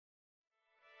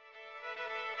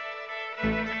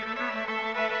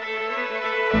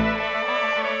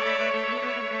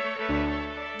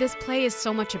This play is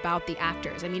so much about the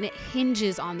actors. I mean, it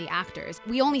hinges on the actors.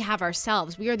 We only have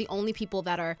ourselves. We are the only people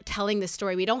that are telling the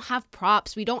story. We don't have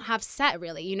props. We don't have set,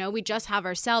 really. You know, we just have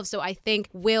ourselves. So I think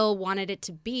Will wanted it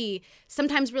to be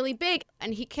sometimes really big,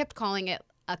 and he kept calling it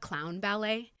a clown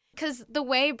ballet. Because the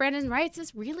way Branden writes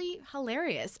is really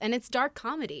hilarious, and it's dark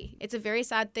comedy. It's a very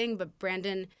sad thing, but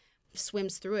Branden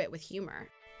swims through it with humor.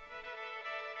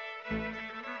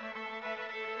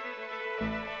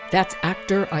 That's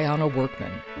actor Ayana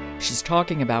Workman. She's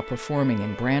talking about performing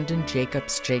in Branden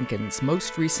Jacobs-Jenkins'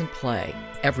 most recent play,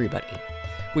 Everybody,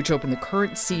 which opened the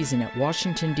current season at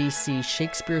Washington, D.C.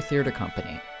 Shakespeare Theater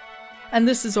Company. And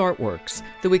this is Artworks,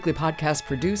 the weekly podcast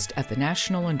produced at the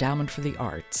National Endowment for the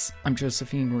Arts. I'm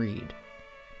Josephine Reed.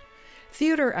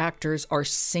 Theater actors are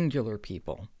singular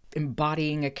people,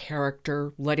 embodying a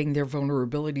character, letting their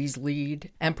vulnerabilities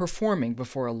lead, and performing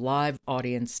before a live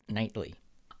audience nightly.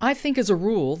 I think as a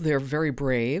rule, they're very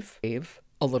brave,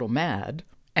 a little mad,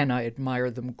 and I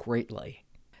admire them greatly.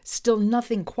 Still,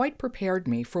 nothing quite prepared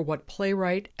me for what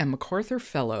playwright and MacArthur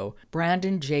Fellow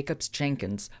Branden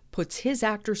Jacobs-Jenkins puts his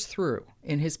actors through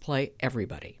in his play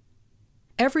Everybody.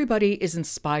 Everybody is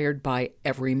inspired by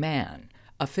Everyman,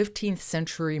 a 15th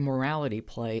century morality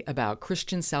play about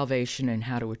Christian salvation and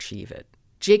how to achieve it.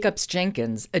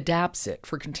 Jacobs-Jenkins adapts it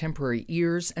for contemporary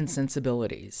ears and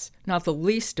sensibilities, not the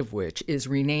least of which is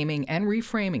renaming and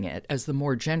reframing it as the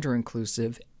more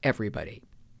gender-inclusive Everybody.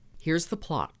 Here's the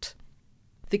plot.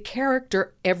 The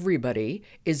character Everybody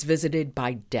is visited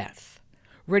by death,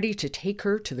 ready to take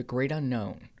her to the great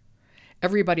unknown.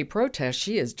 Everybody protests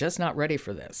she is just not ready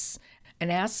for this,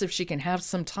 and asks if she can have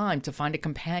some time to find a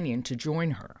companion to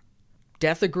join her.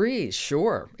 Death agrees,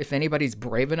 sure, if anybody's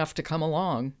brave enough to come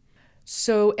along.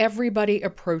 So Everybody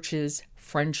approaches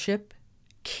friendship,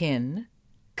 kin,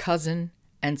 cousin,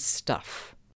 and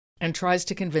stuff, and tries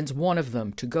to convince one of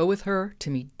them to go with her to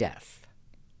meet death.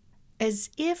 As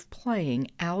if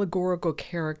playing allegorical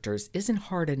characters isn't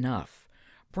hard enough,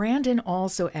 Branden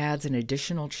also adds an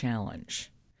additional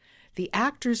challenge. The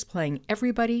actors playing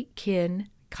Everybody, kin,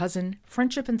 cousin,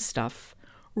 friendship, and stuff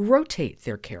rotate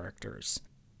their characters,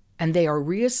 and they are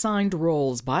reassigned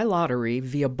roles by lottery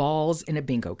via balls in a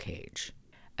bingo cage.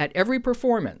 At every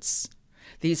performance,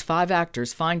 these 5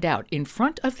 actors find out in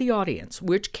front of the audience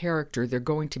which character they're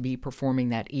going to be performing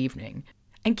that evening.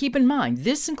 And keep in mind,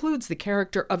 this includes the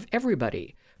character of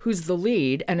Everybody, who's the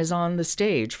lead and is on the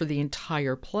stage for the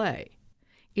entire play.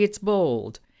 It's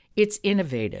bold, it's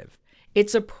innovative,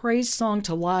 it's a praise song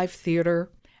to live theater,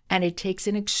 and it takes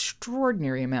an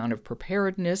extraordinary amount of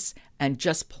preparedness and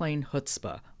just plain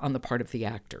chutzpah on the part of the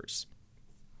actors.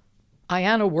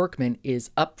 Ayana Workman is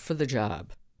up for the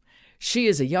job. She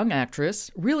is a young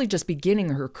actress, really just beginning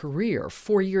her career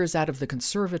 4 years out of the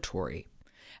conservatory,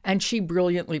 and she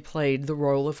brilliantly played the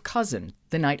role of cousin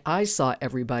the night I saw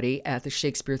Everybody at the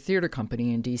Shakespeare Theater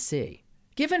Company in D.C.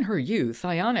 Given her youth,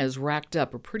 Ayana has racked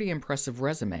up a pretty impressive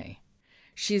resume.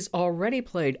 She's already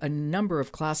played a number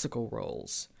of classical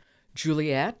roles.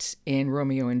 Juliet in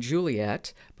Romeo and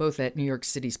Juliet, both at New York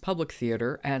City's Public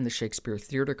Theater and the Shakespeare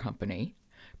Theater Company,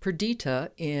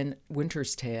 Perdita in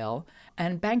Winter's Tale,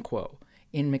 and Banquo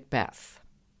in MacBeth.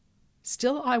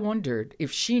 Still, I wondered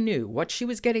if she knew what she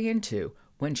was getting into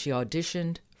when she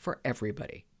auditioned for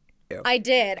Everybody. I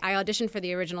did. I auditioned for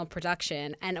the original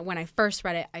production, and when I first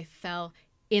read it, I fell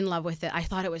in love with it. I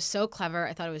thought it was so clever.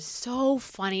 I thought it was so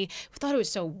funny. I thought it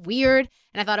was so weird.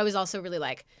 And I thought it was also really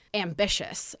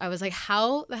ambitious. I was like,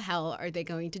 how the hell are they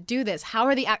going to do this? How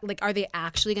are they are they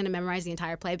actually going to memorize the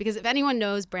entire play? Because if anyone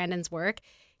knows Branden's work,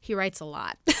 he writes a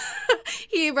lot.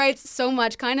 He writes so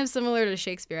much, kind of similar to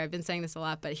Shakespeare. I've been saying this a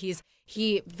lot, but he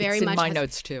very it's much in my has,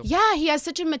 notes too. Yeah, he has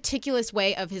such a meticulous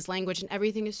way of his language, and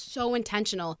everything is so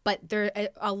intentional. But there are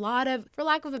a lot of, for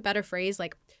lack of a better phrase,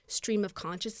 stream of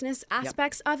consciousness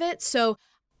aspects of it. So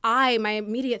my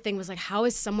immediate thing was how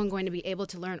is someone going to be able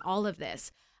to learn all of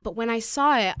this? But when I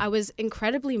saw it, I was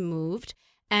incredibly moved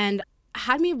and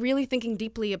had me really thinking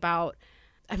deeply about,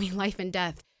 life and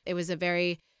death. It was a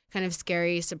very kind of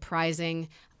scary, surprising,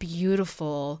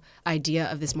 beautiful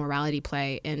idea of this morality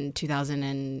play in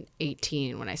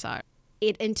 2018 when I saw it.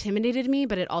 It intimidated me,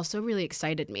 but it also really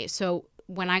excited me. So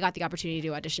when I got the opportunity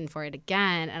to audition for it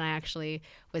again, and I actually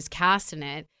was cast in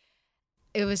it,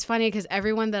 it was funny because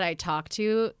everyone that I talked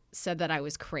to said that I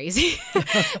was crazy.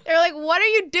 They're like, what are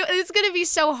you doing? It's going to be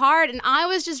so hard. And I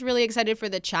was just really excited for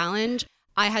the challenge.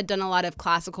 I had done a lot of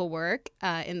classical work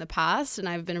in the past, and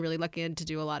I've been really lucky to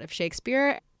do a lot of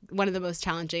Shakespeare, one of the most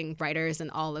challenging writers in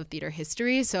all of theater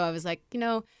history. So I was like,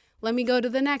 let me go to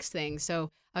the next thing. So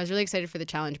I was really excited for the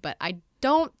challenge, but I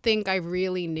don't think I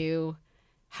really knew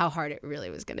how hard it really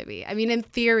was going to be. I mean, in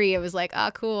theory, it was like,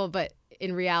 oh, cool. But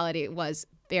in reality, it was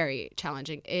very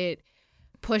challenging. It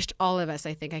pushed all of us,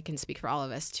 I think I can speak for all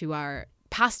of us, to our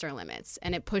past our limits.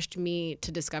 And it pushed me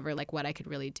to discover like what I could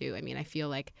really do. I mean, I feel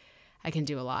like I can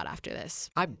do a lot after this.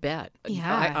 I bet.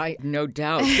 Yeah. I no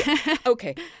doubt.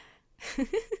 Okay.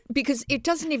 Because it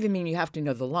doesn't even mean you have to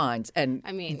know the lines. And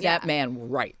I mean, that man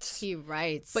writes. He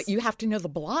writes. But you have to know the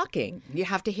blocking. You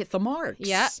have to hit the marks.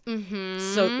 Yeah. Mm-hmm.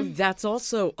 So that's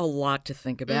also a lot to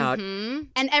think about. Mm-hmm.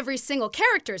 And every single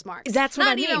character's marks. That's what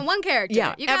I mean. Not even one character.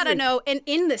 Yeah, you got to know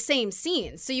in the same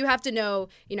scene. So you have to know,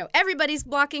 everybody's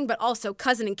blocking, but also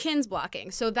cousin and kin's blocking.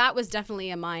 So that was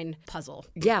definitely a mind puzzle.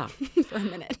 Yeah. For a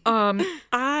minute.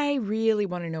 I really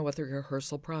want to know what the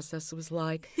rehearsal process was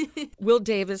like. Will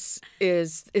Davis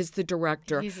is the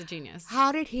director. He's a genius.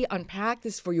 How did he unpack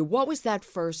this for you? What was that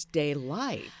first day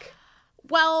like?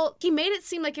 Well, he made it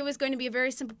seem like it was going to be a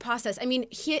very simple process. I mean,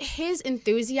 his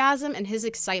enthusiasm and his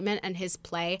excitement and his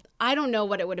play, I don't know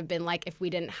what it would have been like if we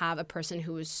didn't have a person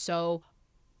who was so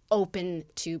open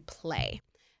to play.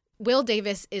 Will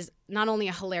Davis is not only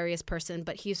a hilarious person,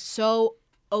 but he's so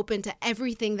open to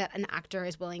everything that an actor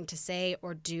is willing to say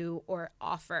or do or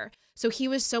offer. So he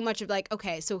was so much of like,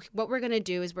 okay, so what we're going to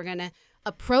do is we're going to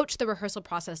approach the rehearsal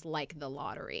process like the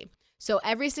lottery. So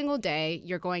every single day,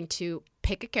 you're going to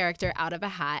pick a character out of a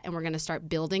hat, and we're going to start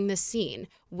building the scene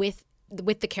with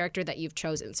the character that you've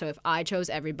chosen. So if I chose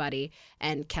everybody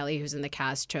and Kelly, who's in the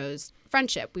cast, chose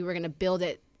friendship, we were going to build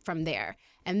it from there.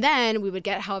 And then we would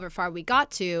get however far we got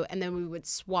to, and then we would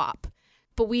swap.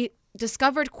 But we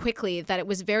discovered quickly that it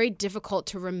was very difficult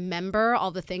to remember all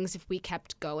the things if we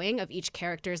kept going of each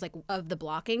character's, like, of the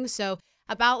blocking. So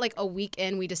about like a week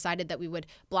in, we decided that we would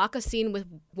block a scene with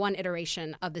one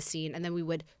iteration of the scene, and then we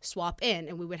would swap in,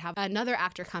 and we would have another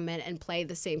actor come in and play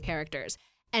the same characters.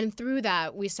 And through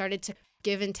that, we started to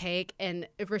give and take and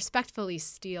respectfully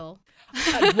steal.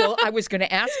 Well, I was going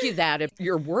to ask you that. If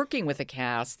you're working with a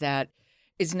cast that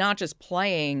is not just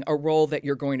playing a role that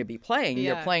you're going to be playing. Yeah.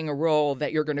 You're playing a role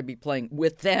that you're going to be playing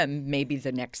with them maybe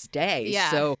the next day. Yeah.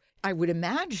 So I would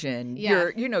imagine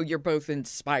you're both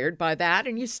inspired by that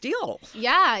and you steal.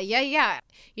 Yeah.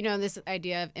 This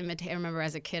idea of imitation. I remember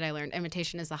as a kid I learned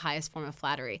imitation is the highest form of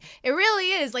flattery. It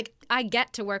really is. Like, I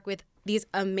get to work with these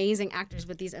amazing actors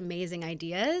with these amazing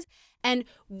ideas. And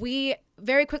we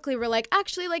very quickly were like,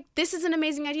 actually, like, this is an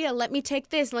amazing idea. Let me take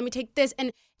this. Let me take this.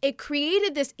 And it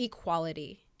created this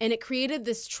equality, and it created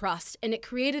this trust, and it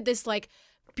created this like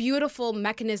beautiful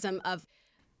mechanism of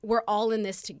we're all in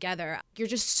this together. You're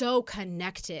just so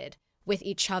connected with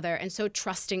each other and so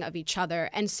trusting of each other.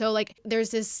 And so like there's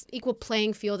this equal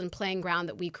playing field and playing ground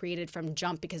that we created from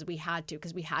jump because we had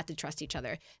to trust each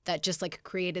other, that just like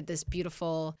created this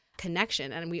beautiful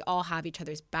connection. And we all have each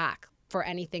other's back for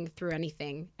anything, through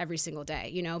anything, every single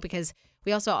day, because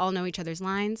we also all know each other's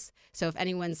lines. So if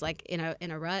anyone's like in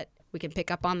a rut, we can pick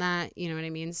up on that. You know what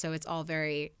I mean? So it's all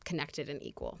very connected and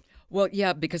equal. Well,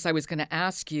 yeah, because I was going to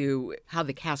ask you how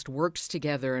the cast works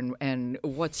together and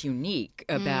what's unique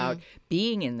about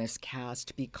being in this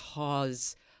cast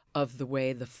because of the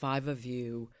way the five of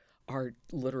you are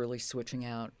literally switching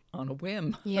out on a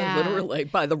whim, literally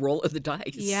by the roll of the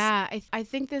dice. Yeah, I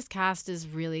think this cast is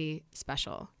really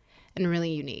special and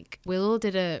really unique. Will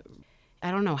I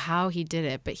don't know how he did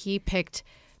it, but he picked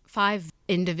 5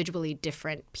 individually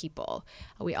different people.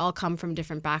 We all come from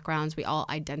different backgrounds. We all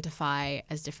identify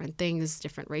as different things,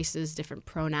 different races, different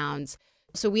pronouns.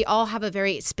 So we all have a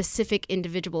very specific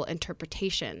individual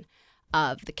interpretation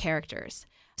of the characters.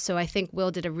 So I think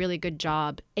Will did a really good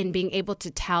job in being able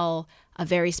to tell a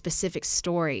very specific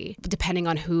story depending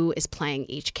on who is playing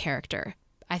each character.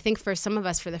 I think for some of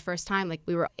us, for the first time, like,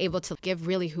 we were able to give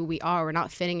really who we are. We're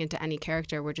not fitting into any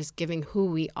character. We're just giving who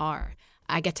we are.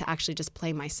 I get to actually just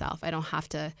play myself. I don't have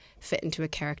to fit into a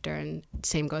character, and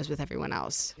same goes with everyone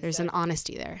else. There's an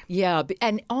honesty there. Yeah,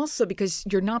 and also because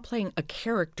you're not playing a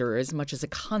character as much as a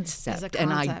concept,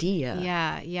 an idea.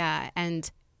 Yeah. And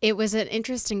it was an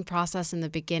interesting process in the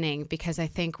beginning because I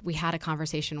think we had a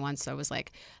conversation once. So I was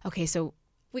like, okay, so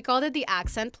we called it the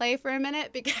accent play for a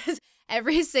minute because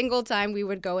every single time we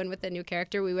would go in with a new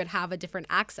character, we would have a different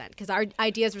accent because our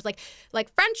ideas was like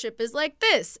friendship is like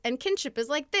this, and kinship is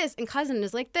like this, and cousin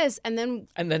is like this, and then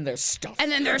there's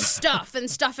stuff,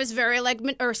 and stuff is very like,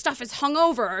 or stuff is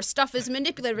hungover, or stuff is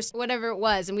manipulative, or whatever it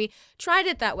was, and we tried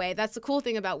it that way. That's the cool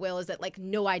thing about Will is that like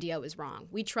no idea was wrong.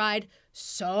 We tried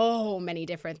so many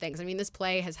different things. I mean, this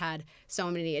play has had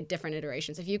so many different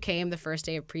iterations. If you came the first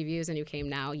day of previews and you came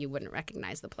now, you wouldn't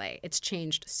recognize the play. It's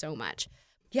changed so much.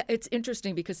 Yeah, it's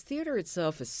interesting because theater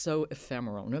itself is so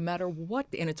ephemeral, no matter what,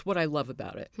 and it's what I love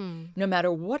about it. No matter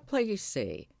what play you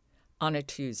see, on a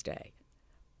Tuesday,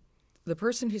 the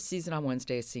person who sees it on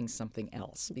Wednesday is seeing something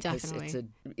else because Definitely.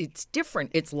 it's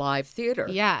different. It's live theater.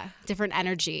 Yeah, different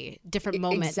energy, different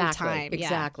moment in time.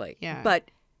 Exactly. Yeah. But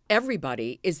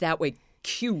everybody is that way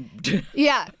cubed.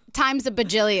 Yeah, times a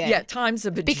bajillion. Yeah, times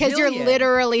a bajillion. Because you're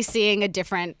literally seeing a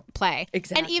different play.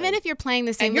 Exactly. And even if you're playing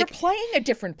the same... And you're playing a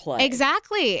different play.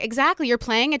 Exactly. You're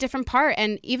playing a different part.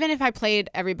 And even if I played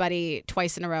everybody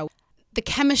twice in a row, the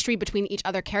chemistry between each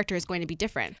other character is going to be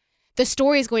different. The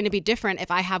story is going to be different if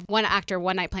I have one actor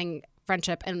one night playing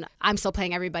friendship and I'm still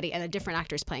playing everybody and a different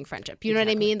actor is playing friendship. You know what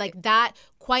I mean? Like that,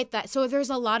 quite that. So there's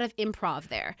a lot of improv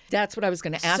there. That's what I was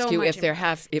going to ask So you, much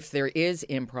if there is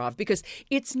improv, because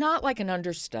it's not like an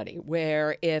understudy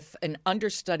where if an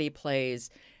understudy plays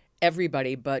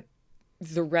everybody but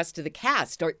the rest of the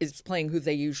cast is playing who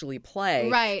they usually play.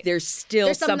 Right. There's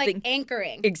still something like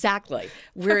anchoring. Exactly.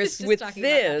 Whereas with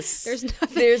this,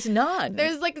 there's none.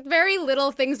 There's like very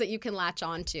little things that you can latch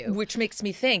onto. Which makes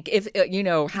me think if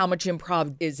how much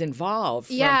improv is involved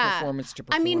from performance to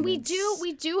performance. I mean, we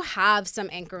do have some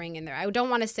anchoring in there. I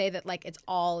don't want to say that like it's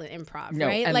all improv, no,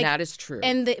 right? And like, that is true.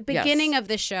 In the beginning of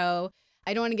the show,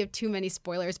 I don't want to give too many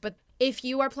spoilers, but if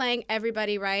you are playing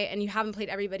everybody, right, and you haven't played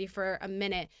everybody for a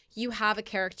minute, you have a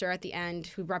character at the end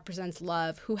who represents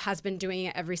love, who has been doing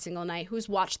it every single night, who's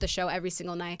watched the show every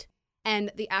single night.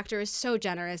 And the actor is so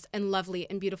generous and lovely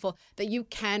and beautiful that you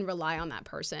can rely on that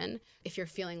person if you're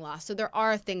feeling lost. So there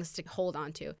are things to hold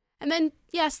on to. And then,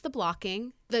 yes, the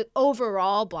blocking. The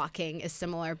overall blocking is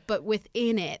similar, but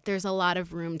within it, there's a lot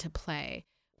of room to play,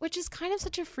 which is kind of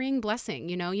such a freeing blessing.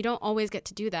 You know, you don't always get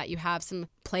to do that. You have some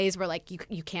plays where like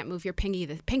you can't move your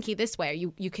pinky this way,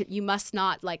 or you must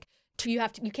not like you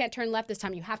can't turn left this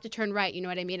time. You have to turn right. You know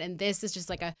what I mean? And this is just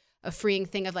like a freeing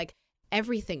thing of like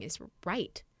everything is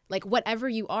right. Like whatever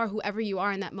you are, whoever you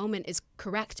are in that moment is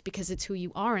correct because it's who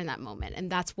you are in that moment, and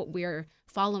that's what we're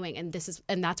following. And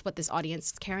that's what this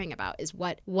audience is caring about is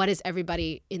what is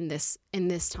everybody in this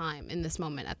time, in this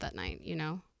moment at that night. You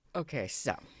know. Okay,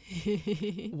 so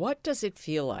what does it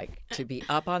feel like to be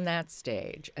up on that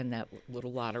stage and that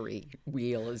little lottery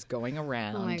wheel is going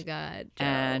around? Oh, my God, Joe.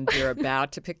 And you're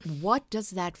about to pick. What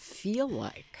does that feel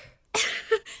like?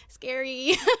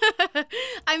 Scary.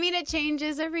 I mean, it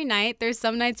changes every night. There's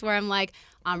some nights where I'm like,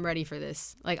 I'm ready for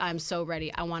this. Like, I'm so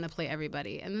ready. I want to play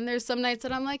everybody. And then there's some nights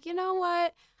that I'm like, you know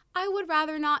what? I would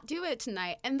rather not do it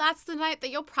tonight. And that's the night that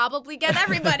you'll probably get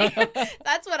everybody.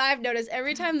 That's what I've noticed.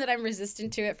 Every time that I'm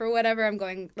resistant to it for whatever I'm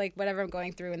going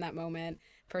through in that moment,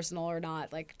 personal or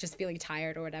not, like just feeling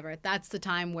tired or whatever, that's the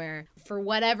time where, for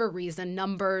whatever reason,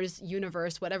 numbers,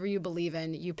 universe, whatever you believe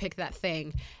in, you pick that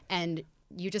thing. And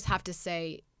you just have to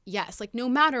say yes. Like no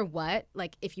matter what,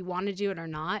 like if you want to do it or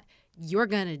not, you're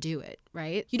going to do it,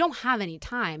 right? You don't have any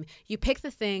time. You pick the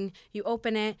thing, you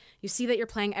open it, you see that you're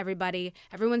playing everybody,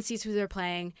 everyone sees who they're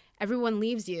playing, everyone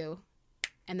leaves you,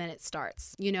 and then it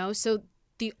starts, you know? So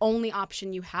the only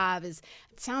option you have is,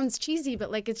 it sounds cheesy, but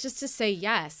like it's just to say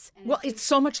yes. Well, it's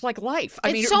so much like life.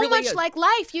 I mean, it's so really much like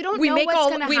life. You don't know what's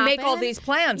going to happen. We make all these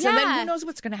plans, and then who knows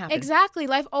what's going to happen? Exactly.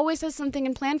 Life always has something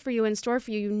in plan for you, in store for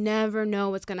you. You never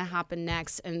know what's going to happen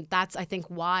next. And that's, I think,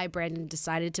 why Branden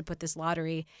decided to put this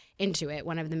lottery into it.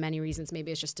 One of the many reasons.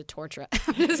 Maybe it's just to torture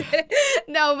it.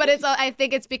 No, but I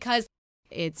think it's because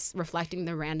it's reflecting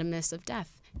the randomness of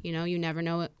death. You know, you never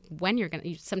know when you're going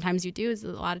to. Sometimes you do, a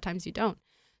lot of times you don't.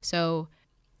 So,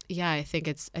 yeah, I think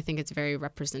it's very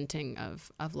representing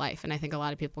of life, and I think a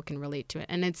lot of people can relate to it.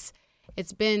 And it's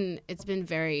been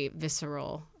very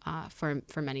visceral for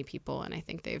many people, and I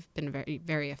think they've been very,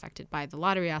 very affected by the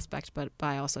lottery aspect, but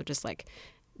by also just like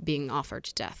being offered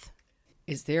to death.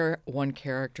 Is there one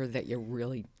character that you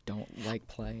really don't like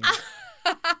playing?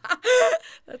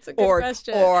 That's a good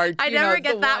question. Or I never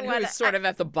get that one. Who's sort of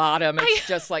at the bottom. It's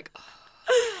just like,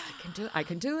 I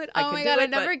can do it. Oh my God, I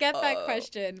never get that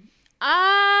question.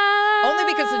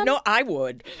 Only because I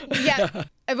would. Yeah.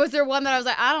 Was there one that I was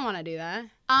like, I don't want to do that?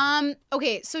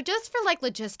 Okay, so just for like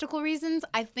logistical reasons,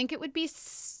 I think it would be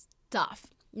stuff.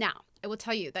 Now, I will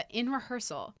tell you that in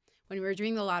rehearsal, when we were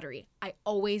doing the lottery, I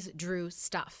always drew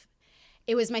stuff.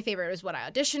 It was my favorite. It was what I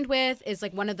auditioned with. It's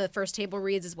like one of the first table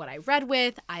reads is what I read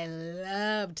with. I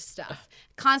loved stuff.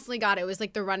 Constantly got it. It was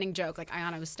like the running joke, like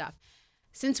Ayana was stuff.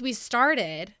 Since we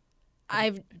started,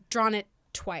 I've drawn it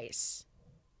twice.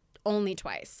 Only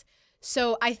twice.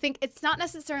 So I think it's not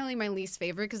necessarily my least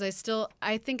favorite because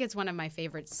I think it's one of my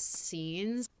favorite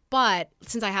scenes. But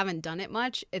since I haven't done it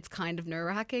much, it's kind of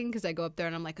nerve-wracking because I go up there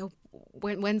and I'm like, oh,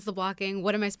 when's the blocking?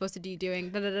 What am I supposed to be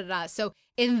doing? Da, da, da, da. So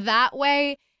in that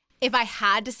way, if I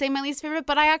had to say my least favorite,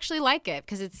 but I actually like it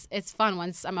because it's fun.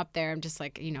 Once I'm up there, I'm just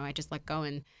like, I just let go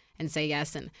and and say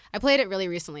yes. And I played it really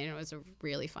recently, and it was a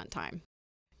really fun time.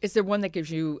 Is there one that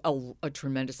gives you a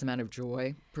tremendous amount of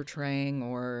joy portraying,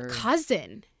 or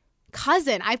Cousin.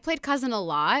 I've played Cousin a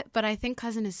lot, but I think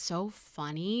Cousin is so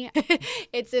funny.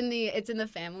 It's in the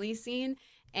family scene,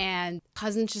 and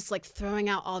Cousin's just like throwing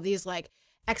out all these like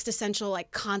existential like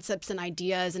concepts and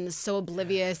ideas, and is so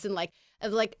oblivious and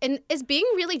and is being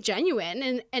really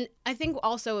genuine, and I think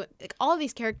also like all of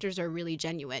these characters are really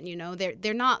genuine, you know.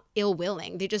 They're not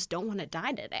ill-willing, they just don't want to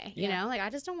die today, you know, like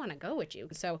I just don't want to go with you,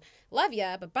 so love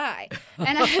ya, but bye.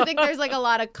 And I think there's like a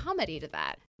lot of comedy to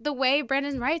that. The way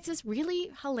Branden writes is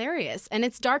really hilarious, and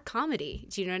it's dark comedy,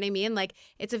 do you know what I mean? Like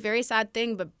it's a very sad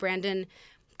thing, but Branden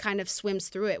kind of swims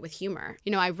through it with humor.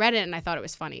 You know, I read it and I thought it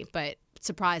was funny, but it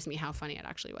surprised me how funny it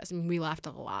actually was. I mean, we laughed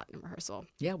a lot in rehearsal.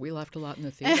 Yeah, we laughed a lot in the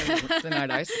theater the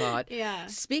night I saw it. Yeah.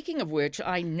 Speaking of which,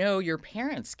 I know your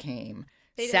parents came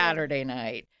They did. Saturday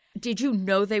night. Did you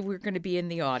know they were going to be in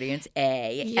the audience,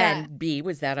 A? Yeah. And B,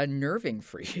 was that unnerving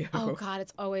for you? Oh, God,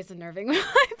 it's always unnerving when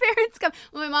my parents come.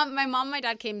 Well, my mom and my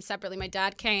dad came separately. My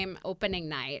dad came opening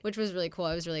night, which was really cool.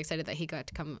 I was really excited that he got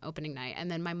to come opening night.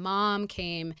 And then my mom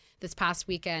came this past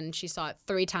weekend. She saw it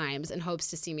 3 times in hopes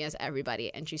to see me as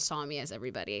everybody, and she saw me as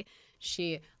everybody.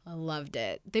 She loved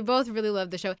it. They both really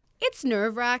loved the show. It's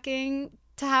nerve-wracking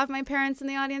to have my parents in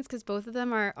the audience because both of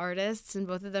them are artists, and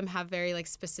both of them have very like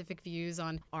specific views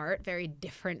on art, very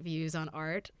different views on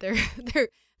art.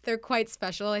 They're quite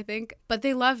special, I think, but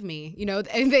they love me, you know,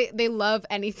 and they love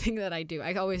anything that I do.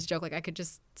 I always joke like I could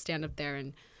just stand up there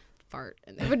and fart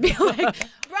and they would be like,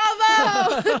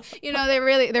 bravo. You know,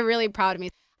 they're really proud of me.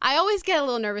 I always get a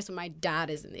little nervous when my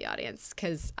dad is in the audience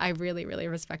because I really, really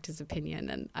respect his opinion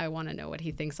and I want to know what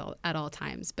he thinks at all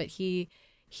times. But he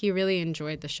really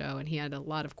enjoyed the show and he had a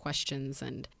lot of questions.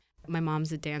 And my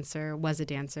mom's was a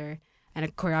dancer and a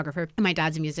choreographer. My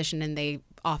dad's a musician and they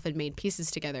often made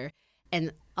pieces together.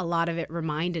 And a lot of it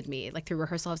reminded me, like through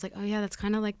rehearsal, I was like, oh yeah, that's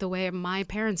kind of like the way my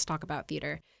parents talk about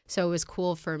theater. So it was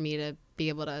cool for me to be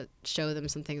able to show them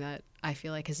something that I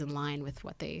feel like is in line with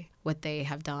what they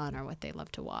have done or what they love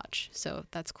to watch. So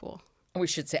that's cool. We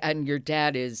should say, and your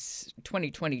dad is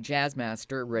 2020 jazz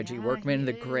master, Reggie Workman,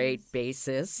 the great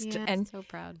bassist. Yeah, and so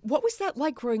proud. What was that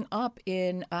like growing up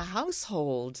in a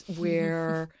household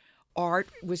where art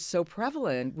was so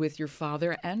prevalent with your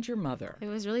father and your mother? It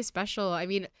was really special. I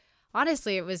mean,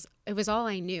 honestly, it was all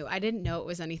I knew. I didn't know it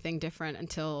was anything different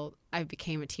until I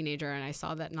became a teenager and I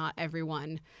saw that not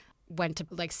everyone went to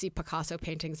like see Picasso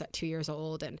paintings at 2 years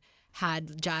old and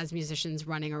had jazz musicians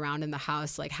running around in the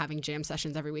house like having jam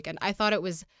sessions every weekend. I thought it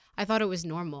was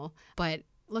normal, but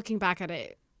looking back at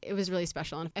it, it was really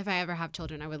special. And if I ever have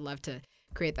children, I would love to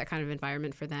create that kind of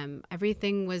environment for them.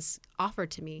 Everything was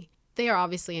offered to me. They are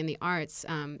obviously in the arts,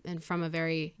 and from a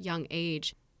very young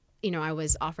age, you know, I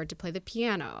was offered to play the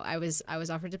piano. I was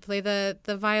offered to play the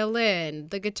violin,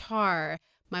 the guitar.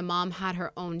 My mom had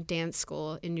her own dance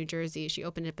school in New Jersey. She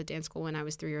opened up a dance school when I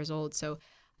was 3 years old. So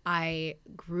I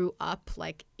grew up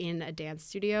like in a dance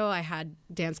studio. I had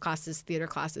dance classes, theater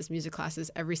classes, music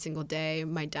classes every single day.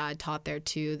 My dad taught there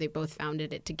too. They both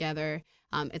founded it together.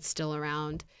 It's still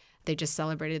around. They just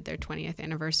celebrated their 20th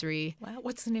anniversary. Wow.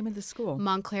 What's the name of the school?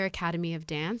 Montclair Academy of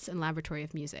Dance and Laboratory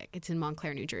of Music. It's in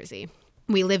Montclair, New Jersey.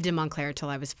 We lived in Montclair till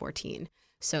I was 14.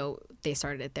 So they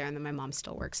started it there, and then my mom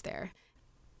still works there.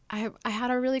 I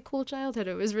had a really cool childhood.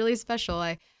 It was really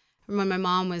special. When my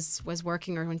mom was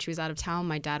working or when she was out of town,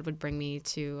 my dad would bring me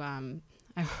to,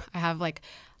 I have like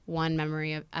one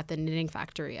memory at the knitting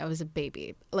factory. I was a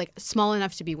baby, like small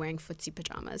enough to be wearing footsie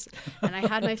pajamas. And I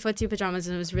had my footsie pajamas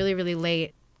and it was really, really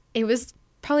late. It was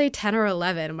probably 10 or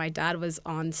 11 and my dad was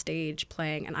on stage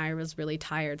playing and I was really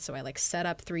tired. So I like set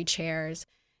up 3 chairs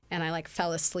and I like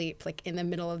fell asleep like in the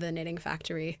middle of the knitting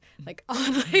factory, like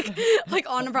on like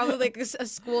on probably like a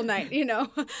school night, you know.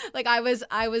 Like I was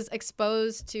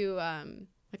exposed to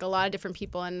like a lot of different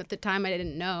people, and at the time I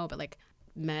didn't know, but like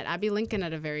met Abby Lincoln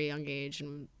at a very young age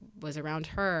and was around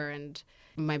her. And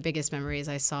my biggest memory is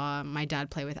I saw my dad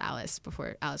play with Alice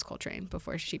Coltrane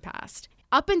before she passed.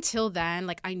 Up until then,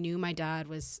 like I knew my dad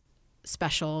was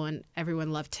special and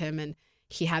everyone loved him and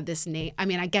he had this name. I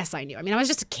mean, I guess I knew. I mean, I was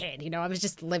just a kid, you know. I was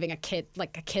just living a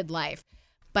kid life.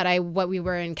 But we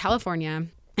were in California,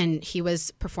 and he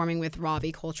was performing with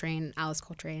Ravi Coltrane, Alice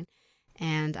Coltrane,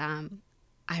 and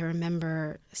I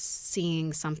remember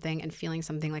seeing something and feeling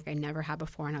something like I never had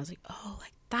before, and I was like, oh,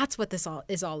 like that's what this all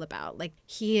is all about. Like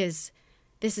this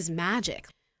is magic.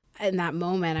 In that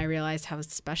moment, I realized how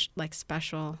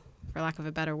special, for lack of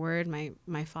a better word,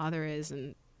 my father is,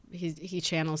 and he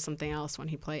channels something else when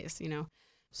he plays, you know.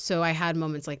 So I had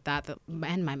moments like that,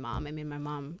 and my mom. I mean, my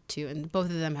mom too, and both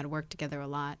of them had worked together a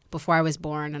lot before I was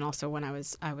born, and also when I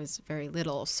was very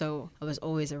little. So I was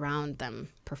always around them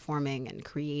performing and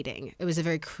creating. It was a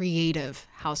very creative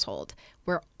household.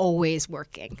 We're always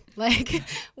working. Like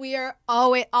we are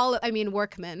always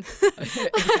Workman.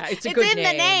 It's a good in name.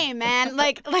 The name, man.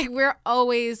 Like we're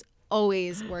always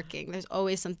working. There's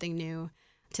always something new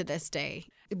to this day.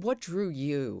 What drew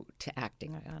you to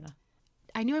acting, Ayana?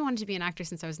 I knew I wanted to be an actor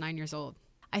since I was 9 years old.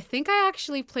 I think I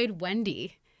actually played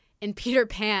Wendy in Peter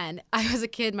Pan. I was a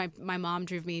kid. My mom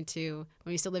drove me to,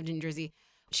 when we still lived in New Jersey,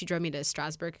 she drove me to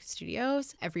Strasbourg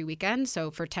Studios every weekend.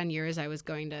 So for 10 years, I was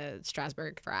going to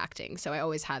Strasbourg for acting. So I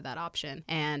always had that option.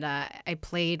 And I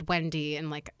played Wendy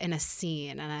in a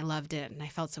scene, and I loved it. And I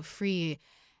felt so free.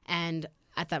 And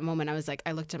at that moment,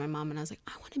 I looked at my mom and I was like,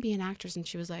 I want to be an actress. And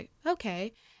she was like,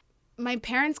 okay. My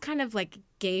parents kind of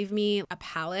gave me a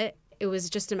palette. It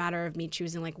was just a matter of me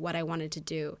choosing what I wanted to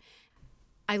do.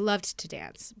 I loved to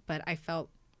dance, but I felt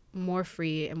more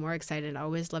free and more excited. I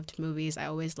always loved movies. I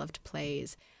always loved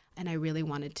plays, and I really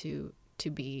wanted to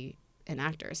be an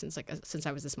actor since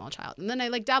I was a small child. And then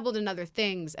I dabbled in other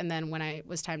things. And then when it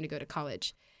was time to go to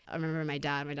college, I remember my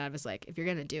dad was like, if you're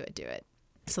gonna do it, do it.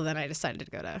 So then I decided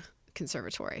to go to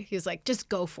conservatory. He was like, just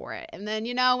go for it. And then,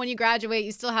 when you graduate,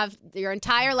 you still have your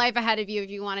entire life ahead of you. If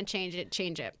you want to change it,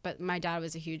 change it. But my dad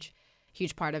was a huge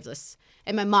part of this.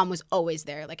 And my mom was always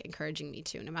there, encouraging me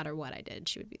to. No matter what I did,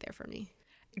 she would be there for me.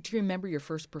 Do you remember your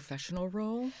first professional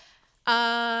role?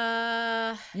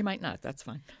 You might not. That's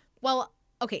fine. Well,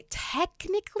 okay.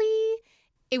 Technically,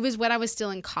 it was when I was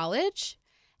still in college.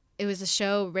 It was a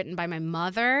show written by my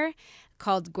mother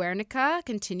called Guernica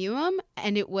Continuum.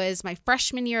 And it was my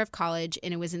freshman year of college.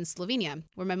 And it was in Slovenia,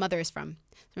 where my mother is from.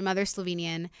 My mother's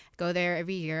Slovenian. I go there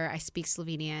every year. I speak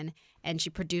Slovenian. And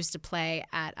she produced a play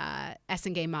at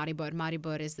SNG Maribor.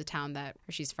 Maribor is the town where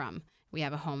she's from. We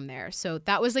have a home there. So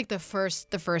that was the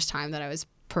first time that I was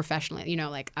professionally,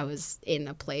 I was in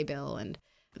a playbill and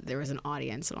there was an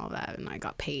audience and all that, and I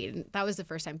got paid. And that was the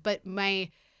first time. But my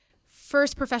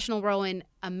first professional role in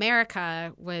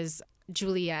America was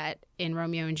Juliet in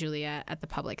Romeo and Juliet at the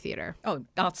Public Theater. Oh,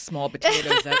 not small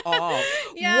potatoes at all.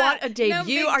 Yeah, what a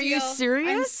debut. No Are you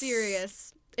serious? I'm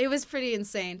serious. It was pretty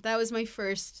insane. That was my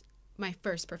first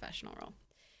professional role.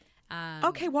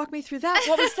 Okay, walk me through that.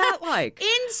 What was that like?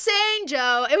 Insane,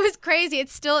 Joe. It was crazy.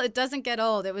 It doesn't get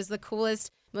old. It was the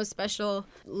coolest, most special,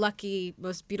 lucky,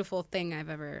 most beautiful thing I've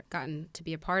ever gotten to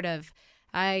be a part of.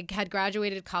 I had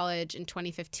graduated college in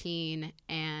 2015,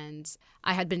 and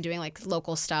I had been doing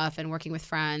local stuff and working with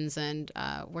friends and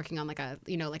working on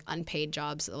unpaid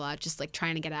jobs a lot, just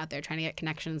trying to get out there, trying to get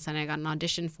connections. And I got an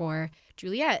audition for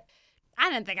Juliet. I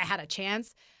didn't think I had a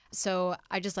chance. So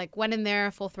I just went in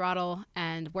there full throttle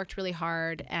and worked really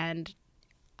hard and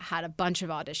had a bunch of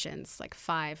auditions,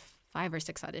 5 or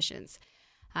 6 auditions.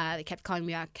 They kept calling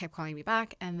me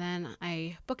back, and then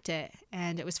I booked it.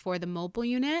 And it was for the mobile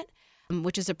unit,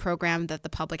 which is a program that the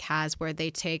public has where they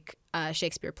take a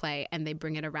Shakespeare play and they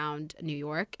bring it around New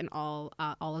York and all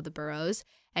of the boroughs.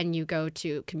 And you go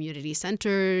to community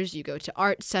centers, you go to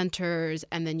art centers,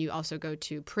 and then you also go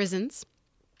to prisons,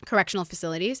 correctional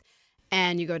facilities.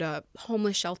 And you go to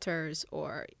homeless shelters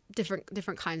or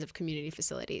different kinds of community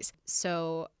facilities.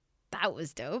 So that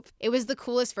was dope. It was the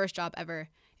coolest first job ever.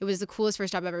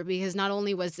 Because not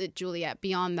only was it Juliet,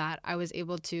 beyond that, I was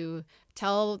able to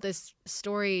tell this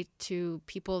story to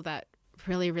people that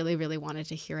really, really, really wanted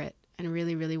to hear it and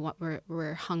really, really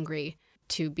were hungry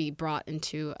to be brought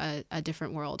into a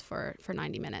different world for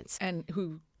 90 minutes. And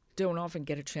who don't often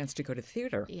get a chance to go to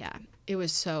theater. Yeah, it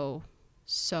was so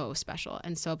special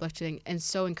and so uplifting and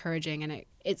so encouraging. And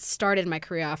it started my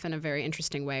career off in a very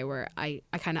interesting way where I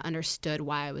kind of understood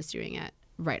why I was doing it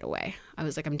right away. I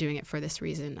was like, I'm doing it for this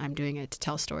reason. I'm doing it to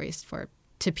tell stories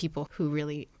to people who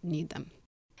really need them.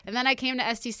 And then I came to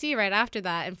STC right after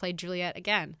that and played Juliet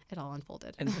again. It all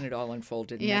unfolded. And then it all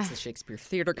unfolded. And Yeah. that's the Shakespeare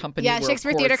Theater Company. Yeah, where,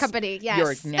 Shakespeare of course, Theater Company,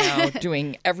 yes. You're now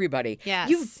doing Everybody.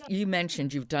 Yes. You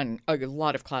mentioned you've done a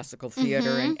lot of classical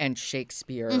theater and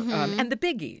Shakespeare and the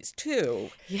biggies, too.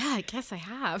 Yeah, I guess I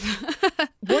have.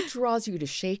 What draws you to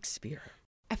Shakespeare?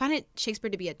 I find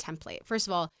Shakespeare to be a template. First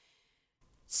of all,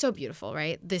 so beautiful,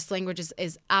 right? This language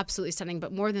is absolutely stunning.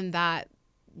 But more than that,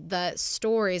 the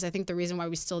stories, I think the reason why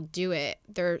we still do it,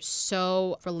 they're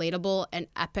so relatable and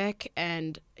epic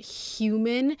and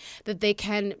human that they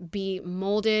can be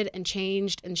molded and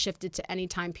changed and shifted to any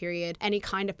time period. Any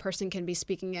kind of person can be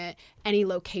speaking at any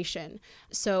location.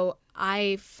 So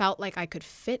I felt like I could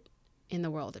fit in the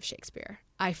world of Shakespeare.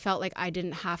 I felt like I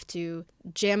didn't have to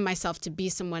jam myself to be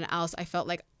someone else. I felt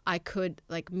like I could,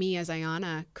 like me as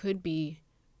Ayana, could be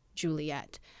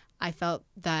Juliet. I felt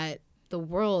that the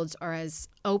worlds are as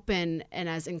open and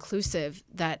as inclusive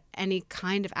that any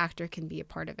kind of actor can be a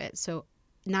part of it. So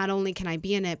not only can I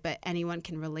be in it, but anyone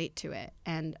can relate to it.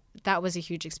 And that was a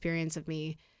huge experience of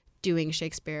me doing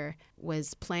Shakespeare,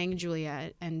 was playing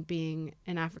Juliet and being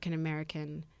an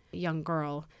African-American young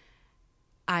girl.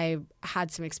 I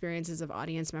had some experiences of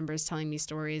audience members telling me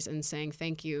stories and saying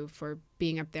thank you for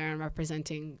being up there and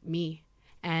representing me.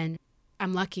 And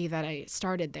I'm lucky that I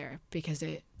started there because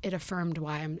it affirmed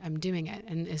why I'm doing it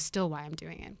and is still why I'm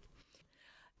doing it.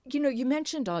 You know, you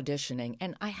mentioned auditioning,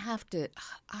 and that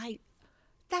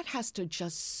has to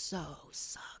just so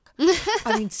suck.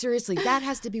 I mean, seriously, that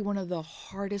has to be one of the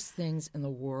hardest things in the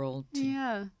world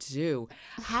to do.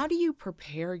 How do you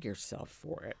prepare yourself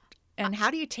for it? And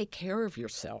how do you take care of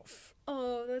yourself?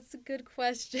 Oh, that's a good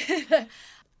question.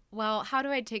 Well, how do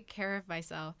I take care of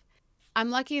myself? I'm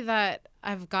lucky that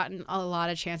I've gotten a lot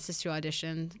of chances to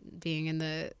audition, being in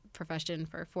the profession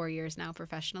for 4 years now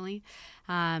professionally.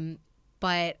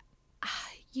 But,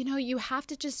 you know, you have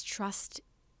to just trust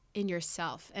in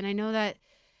yourself. And I know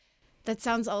that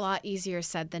sounds a lot easier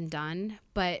said than done,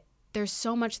 but there's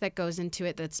so much that goes into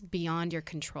it that's beyond your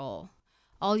control.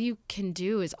 All you can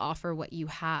do is offer what you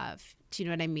have. Do you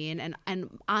know what I mean?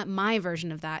 And my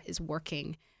version of that is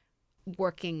working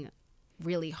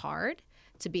really hard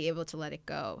to be able to let it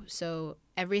go. So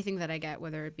everything that I get,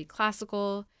 whether it be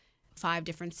classical, 5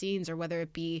 different scenes, or whether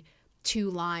it be 2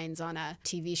 lines on a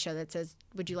TV show that says,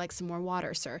 "Would you like some more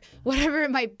water, sir?" Whatever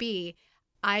it might be,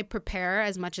 I prepare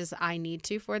as much as I need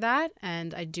to for that,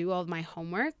 and I do all of my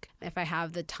homework if I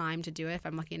have the time to do it, if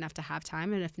I'm lucky enough to have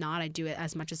time, and if not, I do it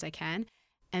as much as I can.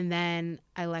 And then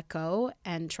I let go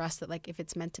and trust that, like, if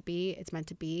it's meant to be, it's meant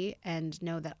to be, and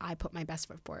know that I put my best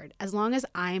foot forward. As long as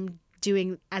I'm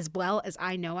doing as well as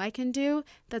I know I can do,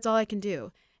 that's all I can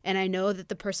do. And I know that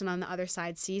the person on the other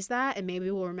side sees that and maybe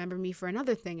will remember me for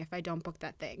another thing if I don't book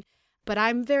that thing. But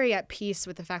I'm very at peace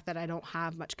with the fact that I don't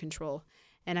have much control.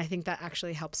 And I think that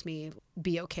actually helps me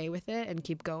be okay with it and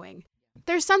keep going.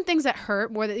 There's some things that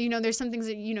hurt more than, you know, there's some things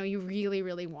that, you know, you really,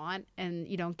 really want and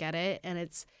you don't get it and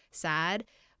it's sad.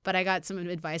 But I got some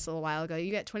advice a little while ago.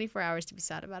 You get 24 hours to be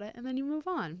sad about it and then you move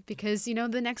on because, you know,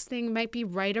 the next thing might be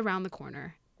right around the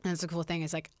corner. And that's the cool thing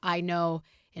is, like, I know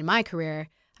in my career,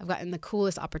 I've gotten the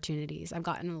coolest opportunities. I've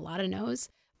gotten a lot of no's,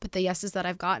 but the yeses that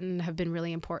I've gotten have been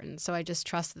really important. So I just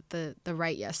trust that the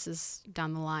right yes is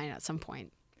down the line at some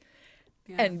point.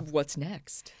 Yeah. And what's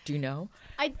next? Do you know?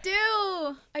 I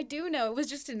do know. It was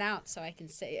just announced, so I can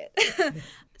say it.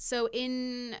 So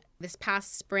in this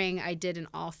past spring, I did an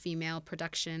all-female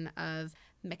production of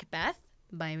MacBeth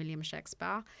by William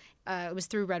Shakespeare. It was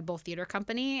through Red Bull Theater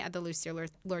Company at the Lucille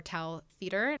Lortel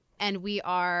Theater. And we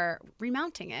are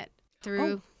remounting it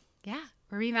through,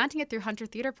 we're remounting it through Hunter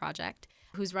Theater Project,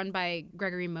 who's run by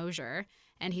Gregory Mosier.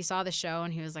 And he saw the show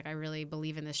and he was like, I really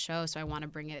believe in this show, so I want to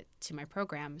bring it to my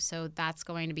program. So that's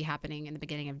going to be happening in the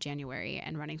beginning of January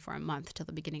and running for a month till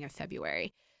the beginning of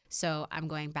February. So I'm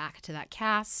going back to that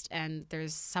cast, and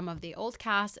there's some of the old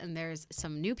cast and there's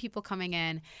some new people coming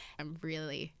in. I'm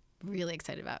really, really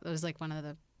excited about it. It was like one of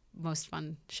the most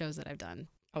fun shows that I've done.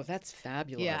 Oh, that's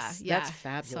fabulous. Yeah. That's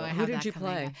fabulous. So Who did you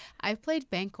play? I played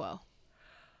Banquo.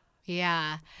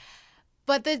 Yeah.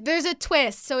 But there's a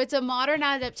twist. So it's a modern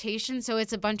adaptation. So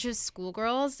it's a bunch of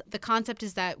schoolgirls. The concept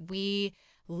is that we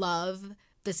love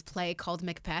this play called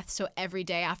MacBeth. So every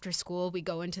day after school, we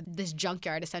go into this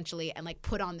junkyard essentially and like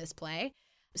put on this play.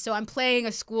 So I'm playing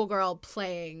a schoolgirl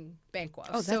playing Banquo.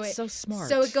 Oh, that's so smart.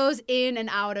 So it goes in and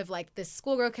out of like this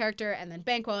schoolgirl character and then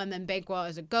Banquo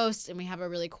is a ghost. And we have a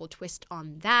really cool twist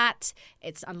on that.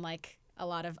 It's unlike a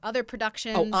lot of other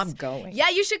productions. Oh, I'm going. Yeah,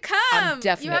 you should come. I'm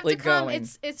definitely you have to come. going.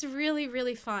 It's really,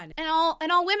 really fun. And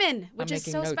all women, which is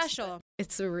so notes. Special.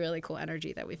 It's a really cool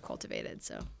energy that we've cultivated.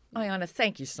 So Ayana,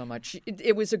 thank you so much.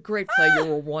 It was a great play. You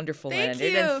were wonderful in it.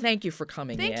 And thank you for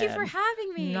coming in. Thank you for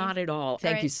having me. Not at all.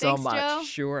 Thank you so thanks, much. Joe.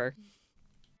 Sure.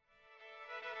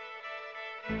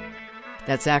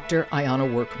 That's actor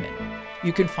Ayana Workman.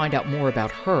 You can find out more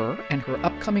about her and her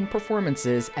upcoming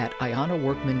performances at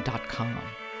ayanaworkman.com.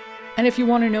 And if you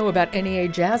want to know about NEA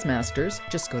Jazz Masters,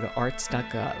 just go to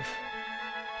arts.gov.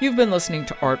 You've been listening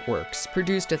to Artworks,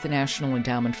 produced at the National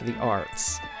Endowment for the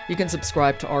Arts. You can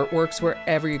subscribe to Artworks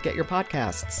wherever you get your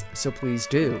podcasts, so please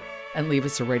do. And leave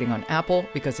us a rating on Apple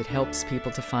because it helps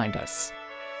people to find us.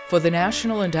 For the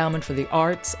National Endowment for the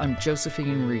Arts, I'm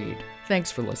Josephine Reed.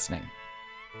 Thanks for listening.